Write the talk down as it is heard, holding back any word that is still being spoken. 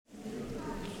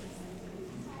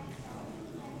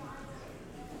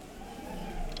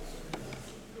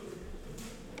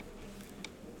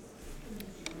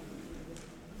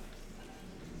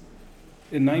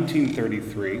In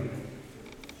 1933,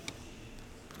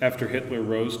 after Hitler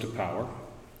rose to power,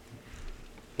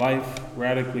 life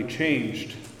radically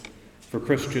changed for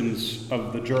Christians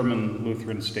of the German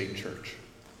Lutheran State Church.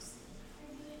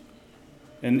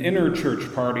 An inner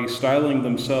church party styling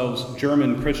themselves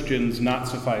German Christians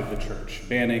Nazified the church,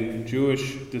 banning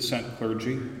Jewish descent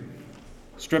clergy,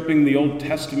 stripping the Old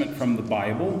Testament from the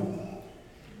Bible,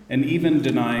 and even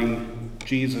denying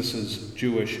Jesus'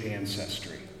 Jewish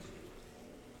ancestry.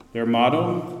 Their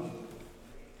motto,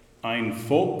 ein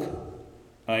Volk,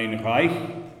 ein Reich,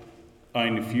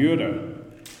 ein Führer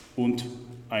und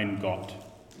ein Gott.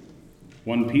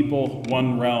 One people,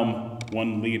 one realm,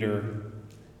 one leader,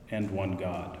 and one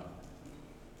God.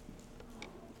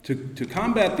 To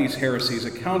combat these heresies,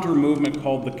 a counter-movement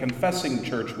called the Confessing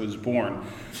Church was born.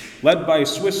 Led by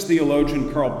Swiss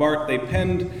theologian Karl Barth, they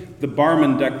penned the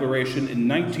Barmen Declaration in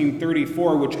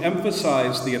 1934, which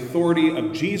emphasized the authority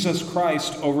of Jesus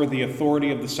Christ over the authority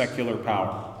of the secular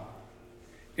power.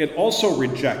 It also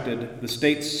rejected the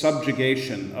state's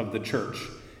subjugation of the church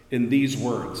in these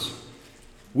words: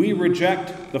 "We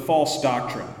reject the false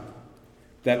doctrine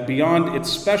that beyond its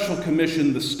special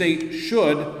commission, the state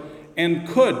should and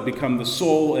could become the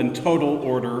sole and total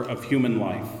order of human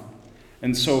life,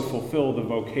 and so fulfill the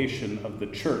vocation of the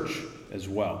church as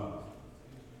well."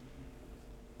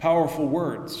 Powerful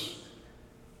words.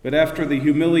 But after the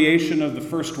humiliation of the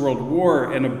First World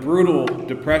War and a brutal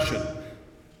depression,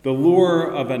 the lure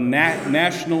of a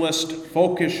nationalist,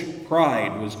 folkish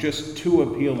pride was just too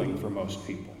appealing for most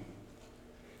people.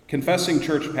 Confessing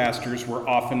church pastors were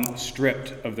often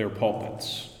stripped of their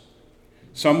pulpits.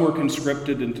 Some were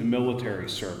conscripted into military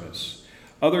service.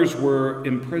 Others were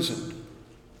imprisoned.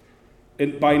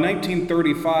 By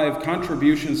 1935,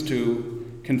 contributions to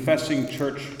confessing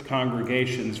church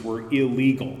congregations were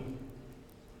illegal,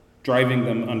 driving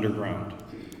them underground.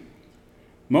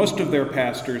 Most of their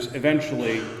pastors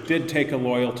eventually did take a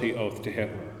loyalty oath to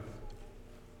Hitler,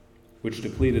 which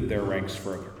depleted their ranks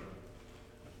further.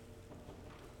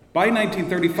 By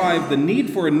 1935, the need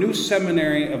for a new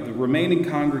seminary of the remaining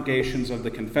congregations of the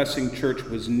Confessing Church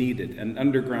was needed, an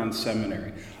underground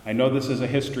seminary. I know this is a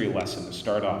history lesson to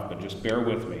start off, but just bear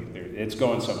with me. It's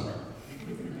going somewhere.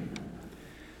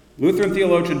 Lutheran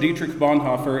theologian Dietrich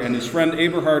Bonhoeffer and his friend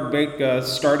Eberhard Bethge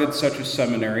started such a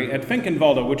seminary at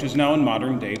Finkenwalde, which is now in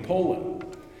modern-day Poland.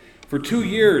 For 2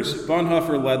 years,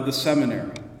 Bonhoeffer led the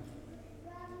seminary,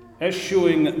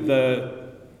 eschewing the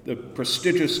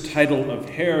prestigious title of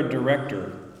Herr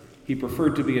Director. He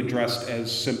preferred to be addressed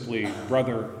as simply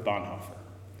Brother Bonhoeffer.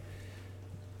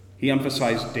 He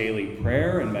emphasized daily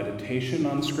prayer and meditation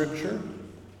on Scripture,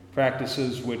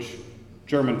 practices which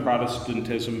German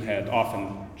Protestantism had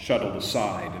often shuttled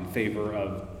aside in favor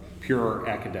of pure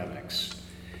academics.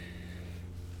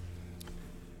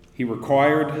 He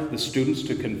required the students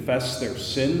to confess their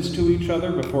sins to each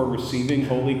other before receiving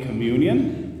Holy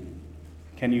Communion.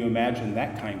 Can you imagine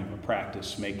that kind of a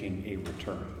practice making a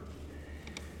return?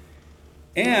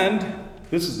 And,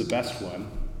 this is the best one,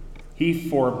 he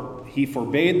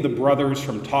forbade the brothers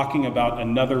from talking about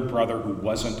another brother who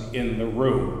wasn't in the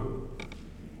room.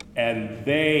 And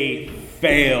they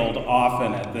failed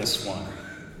often at this one.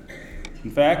 In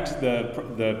fact,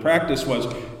 the practice was,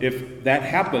 if that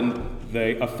happened,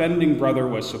 the offending brother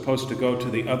was supposed to go to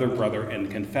the other brother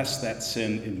and confess that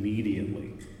sin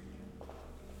immediately.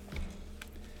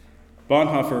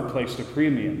 Bonhoeffer placed a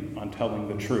premium on telling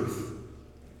the truth.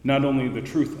 Not only the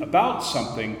truth about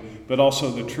something, but also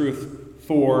the truth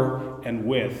for and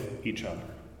with each other.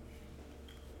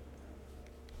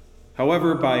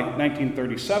 However, by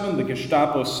 1937, the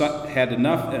Gestapo had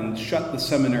enough and shut the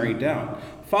seminary down.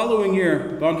 Following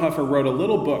year, Bonhoeffer wrote a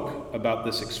little book about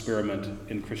this experiment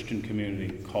in Christian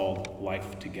community called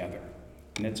Life Together.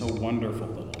 And it's a wonderful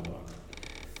little book.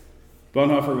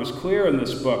 Bonhoeffer was clear in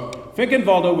this book.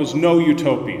 Finkenwalde was no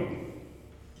utopia.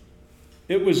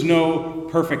 It was no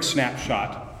perfect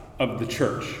snapshot of the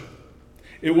church.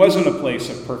 It wasn't a place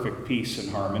of perfect peace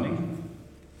and harmony.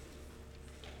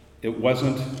 It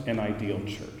wasn't an ideal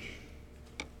church.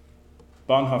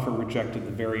 Bonhoeffer rejected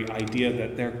the very idea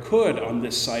that there could, on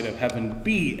this side of heaven,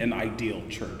 be an ideal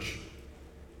church.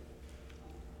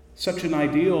 Such an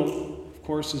ideal, of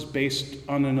course, is based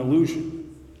on an illusion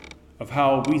of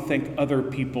how we think other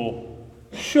people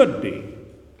should be,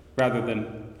 rather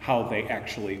than how they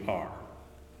actually are.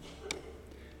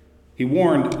 He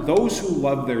warned those who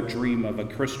love their dream of a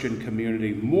Christian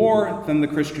community more than the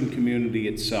Christian community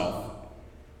itself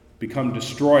become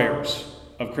destroyers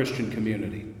of Christian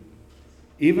community,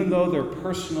 even though their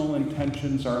personal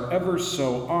intentions are ever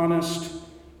so honest,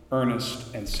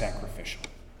 earnest, and sacrificial.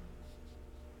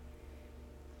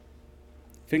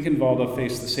 Finkenwalde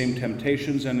faced the same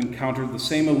temptations and encountered the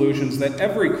same illusions that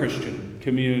every Christian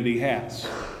community has.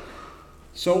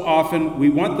 So often, we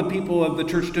want the people of the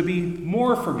church to be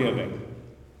more forgiving,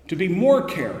 to be more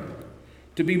caring,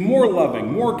 to be more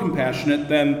loving, more compassionate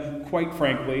than, quite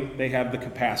frankly, they have the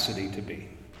capacity to be.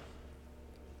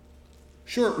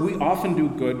 Sure, we often do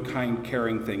good, kind,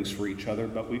 caring things for each other,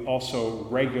 but we also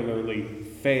regularly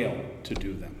fail to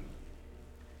do them.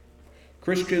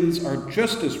 Christians are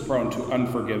just as prone to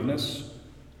unforgiveness,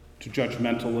 to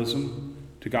judgmentalism,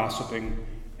 to gossiping,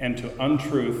 and to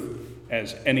untruth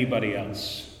as anybody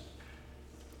else.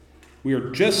 We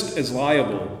are just as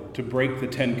liable to break the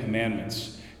 10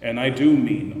 Commandments, and I do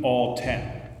mean all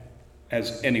 10,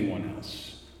 as anyone else.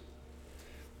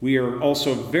 We are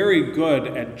also very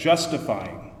good at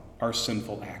justifying our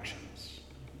sinful actions.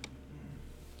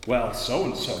 Well,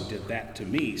 so-and-so did that to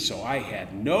me, so I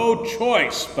had no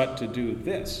choice but to do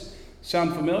this.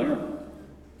 Sound familiar?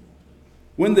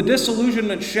 When the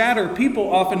disillusionments shatter,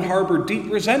 people often harbor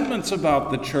deep resentments about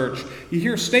the church. You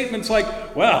hear statements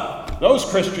like, well, those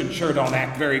Christians sure don't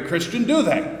act very Christian, do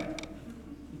they?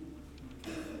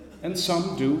 And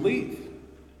some do leave.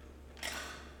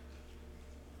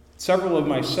 Several of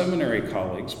my seminary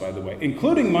colleagues, by the way,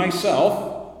 including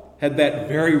myself, had that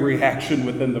very reaction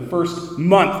within the first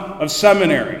month of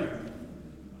seminary.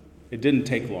 It didn't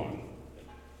take long.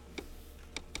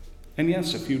 And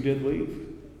yes, a few did leave.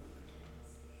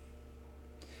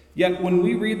 Yet when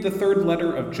we read the third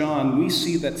letter of John, we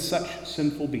see that such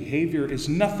sinful behavior is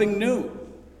nothing new.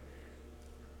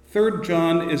 3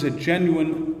 John is a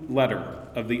genuine letter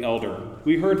of the elder.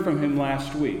 We heard from him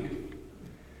last week.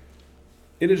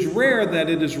 It is rare that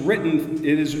it is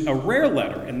a rare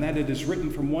letter in that it is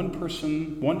written from one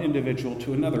person, one individual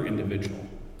to another individual.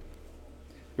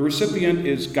 The recipient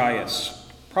is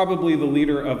Gaius, probably the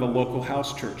leader of a local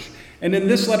house church. And in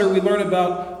this letter we learn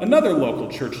about another local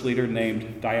church leader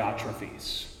named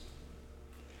Diotrephes.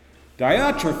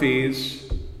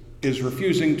 Diotrephes is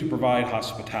refusing to provide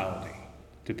hospitality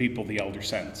to people the elder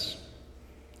sends.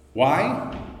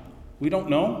 Why? We don't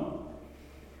know.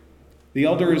 The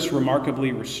elder is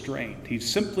remarkably restrained. He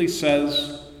simply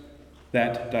says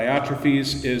that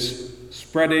Diotrephes is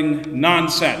spreading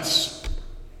nonsense.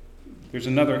 There's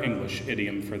another English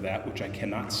idiom for that, which I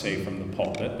cannot say from the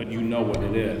pulpit, but you know what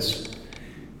it is.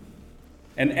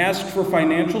 And asked for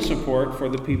financial support for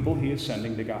the people he is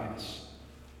sending to Gaius.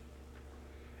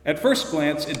 At first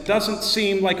glance, it doesn't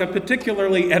seem like a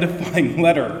particularly edifying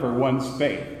letter for one's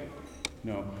faith.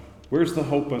 No, where's the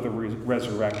hope of the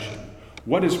resurrection?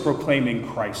 What is proclaiming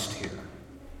Christ here?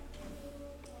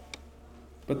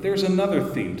 But there's another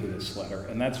theme to this letter,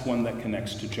 and that's one that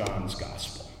connects to John's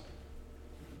gospel.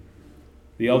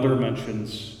 The elder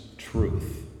mentions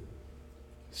truth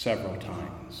several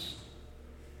times.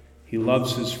 He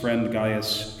loves his friend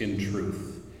Gaius in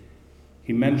truth.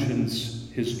 He mentions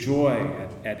his joy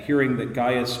at hearing that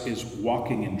Gaius is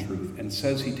walking in truth and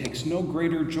says he takes no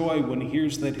greater joy when he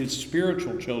hears that his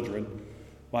spiritual children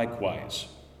likewise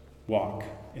walk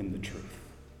in the truth,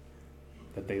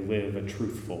 that they live a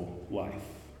truthful life.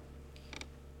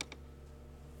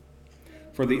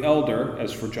 For the elder,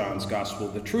 as for John's gospel,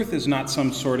 the truth is not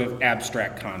some sort of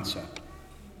abstract concept.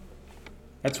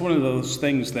 That's one of those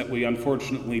things that we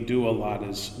unfortunately do a lot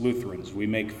as Lutherans. We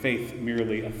make faith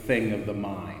merely a thing of the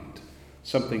mind,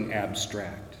 something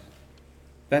abstract.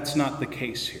 That's not the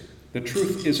case here. The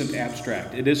truth isn't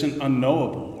abstract. It isn't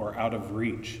unknowable or out of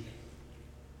reach.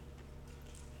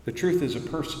 The truth is a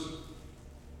person.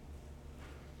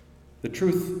 The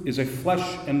truth is a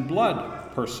flesh and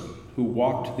blood person who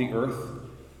walked the earth,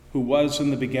 who was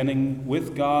in the beginning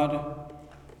with God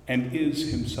and is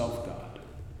himself God.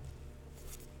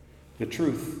 The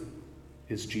truth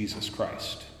is Jesus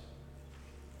Christ.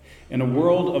 In a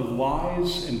world of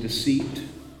lies and deceit,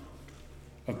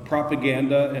 of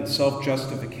propaganda and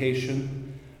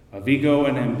self-justification, of ego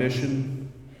and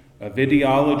ambition, of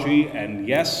ideology and,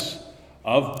 yes,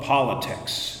 of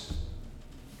politics,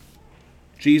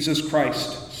 Jesus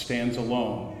Christ stands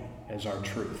alone as our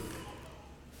truth.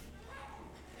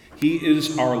 He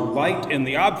is our light in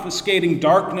the obfuscating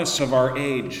darkness of our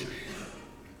age.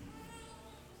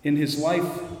 In his life,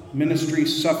 ministry,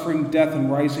 suffering, death,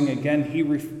 and rising again,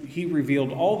 he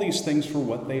revealed all these things for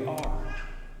what they are: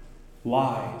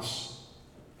 lies,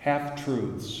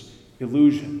 half-truths,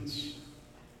 illusions,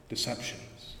 deceptions.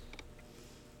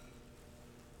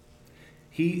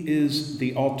 He is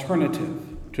the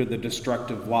alternative to the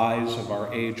destructive lies of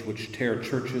our age which tear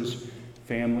churches,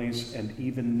 families, and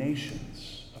even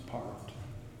nations apart.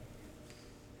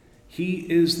 He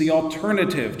is the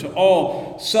alternative to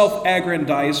all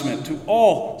self-aggrandizement, to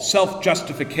all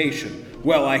self-justification,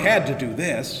 well, I had to do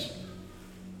this.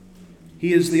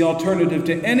 He is the alternative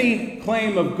to any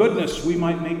claim of goodness we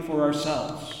might make for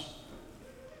ourselves.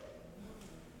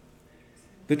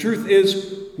 The truth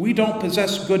is, we don't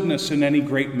possess goodness in any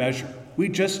great measure. We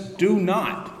just do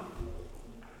not.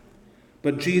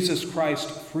 But Jesus Christ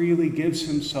freely gives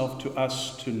himself to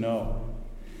us to know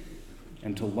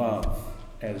and to love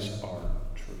as our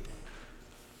truth.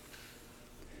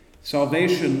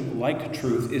 Salvation, like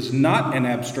truth, is not an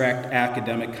abstract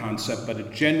academic concept, but a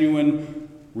genuine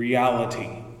reality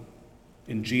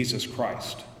in Jesus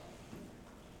Christ.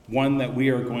 One that we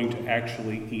are going to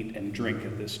actually eat and drink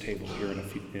at this table here in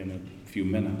a few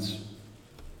minutes.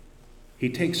 He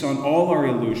takes on all our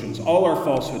illusions, all our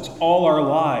falsehoods, all our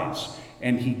lies,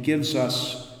 and he gives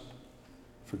us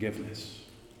forgiveness.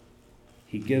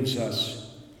 He gives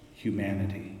us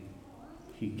humanity.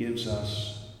 He gives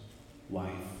us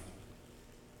life.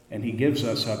 And he gives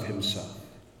us of himself.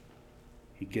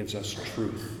 He gives us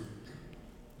truth,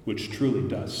 which truly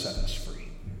does set us free.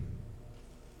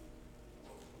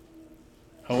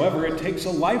 However, it takes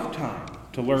a lifetime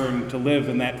to learn to live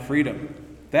in that freedom.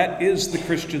 That is the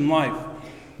Christian life,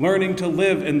 learning to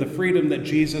live in the freedom that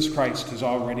Jesus Christ has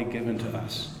already given to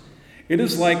us. It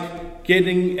is like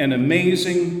getting an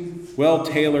amazing,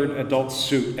 well-tailored adult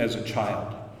suit as a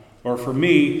child. Or for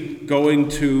me, going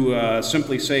to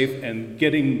Simply Safe and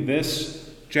getting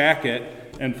this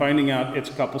jacket and finding out it's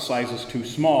a couple sizes too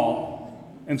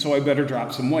small, and so I better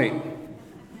drop some weight.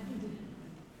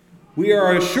 We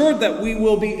are assured that we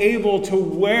will be able to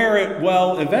wear it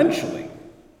well eventually.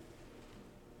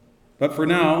 But for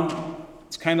now,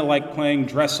 it's kind of like playing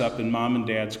dress-up in mom and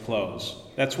dad's clothes.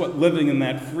 That's what living in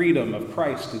that freedom of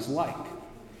Christ is like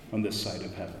on this side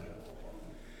of heaven.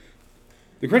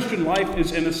 The Christian life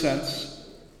is, in a sense,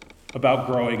 about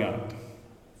growing up.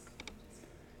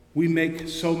 We make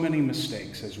so many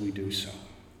mistakes as we do so.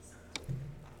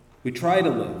 We try to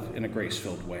live in a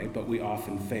grace-filled way, but we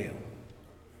often fail.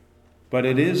 But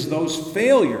it is those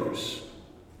failures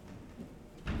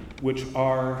which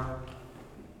are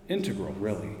integral,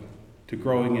 really, to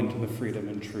growing into the freedom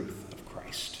and truth of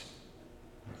Christ.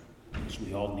 Because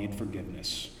we all need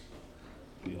forgiveness.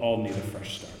 We all need a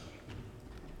fresh start.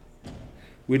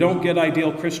 We don't get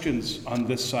ideal Christians on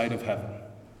this side of heaven.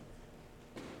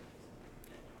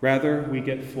 Rather, we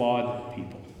get flawed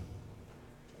people.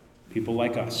 People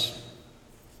like us.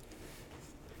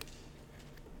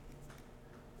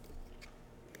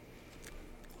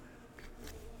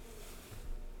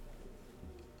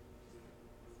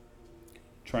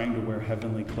 Trying to wear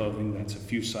heavenly clothing that's a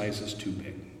few sizes too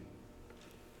big.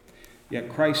 Yet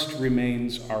Christ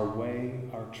remains our way,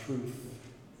 our truth,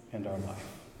 and our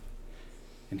life.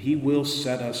 And he will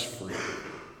set us free,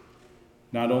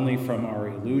 not only from our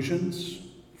illusions,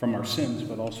 from our sins,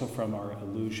 but also from our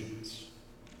illusions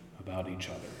about each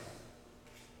other.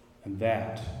 And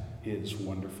that is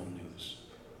wonderful news.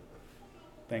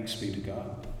 Thanks be to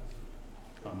God.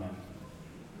 Amen.